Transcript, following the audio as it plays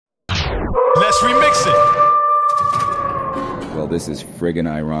Let's remix it! Well, this is friggin'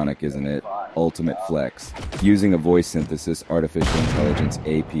 ironic, isn't it? Ultimate flex. Using a voice synthesis artificial intelligence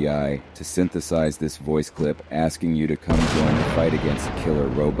API to synthesize this voice clip asking you to come join the fight against killer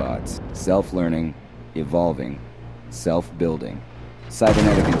robots. Self-learning, evolving, self-building.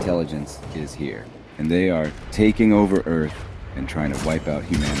 Cybernetic intelligence is here, and they are taking over Earth and trying to wipe out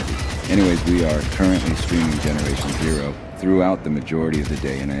humanity. Anyways, we are currently streaming Generation Zero throughout the majority of the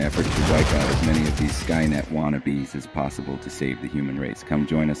day in an effort to wipe out as many of these Skynet wannabes as possible to save the human race. Come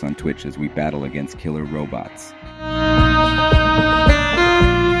join us on Twitch as we battle against killer robots.